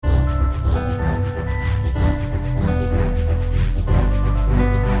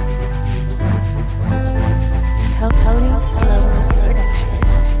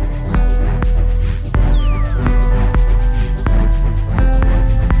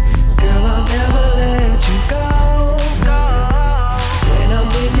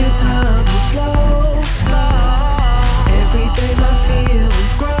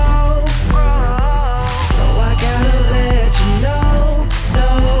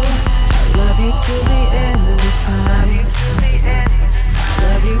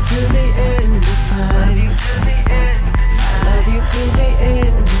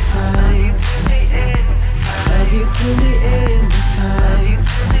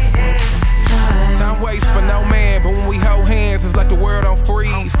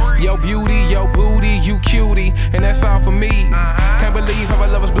you cutie, and that's all for me. Can't believe how our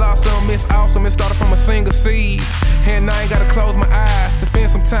lovers blossom, it's awesome, it started from a single seed. And I ain't gotta close my eyes to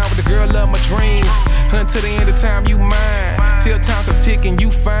spend some time with the girl of my dreams. Until the end of time, you mine. Till time starts ticking, you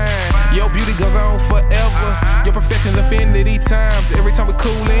fine. Your beauty goes on forever. Your perfection's infinity times. Every time we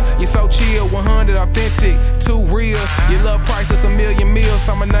coolin', you're so chill, 100 authentic, too real. Your love priceless, a million meals.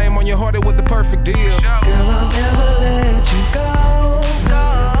 Saw my name on your heart, it was the perfect deal. Girl, I'll never let you go.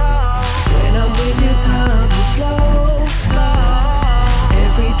 When I'm with you, time will slow.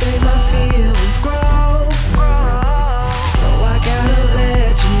 Every day my feelings grow. So I gotta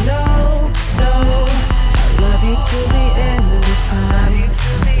let you know, no, I love you till the end of time.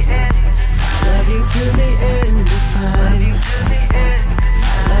 Love you till the end of time.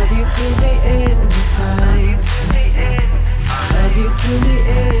 Love you till the end of time. Love you till the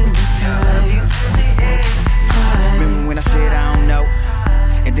end of time. Remember when I said I don't know,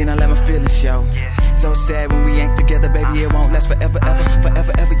 and then I let my feelings show. So sad when we ain't together, baby, it won't last forever, ever,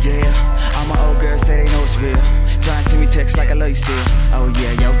 forever, ever, yeah. All my old girls say they know it's real. Try and send me texts like I love you still. Oh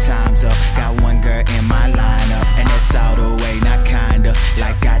yeah, your time's up. Got one girl in my lineup, and that's all the way, not kinda.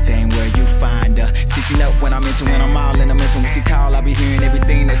 Like goddamn, where you find her? See, she know when I'm into, when I'm all in the mental. When she call, I be hearing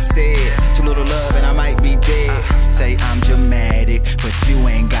everything that's said. Too little love and I might be dead. Say I'm dramatic, but you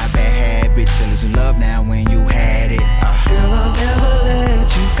ain't got bad habits. So lose your love now when you had it. Girl, I'll never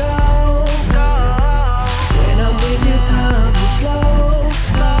let you go. When I'm with you, time will slow.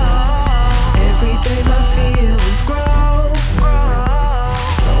 Every day my feelings grow.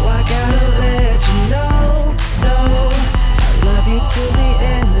 So I gotta let you know, no, I love you till the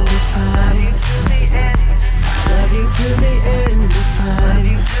end of the time. Love you till the end of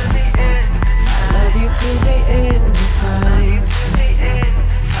time. Love you till the end of time.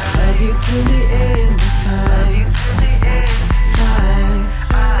 Love you till the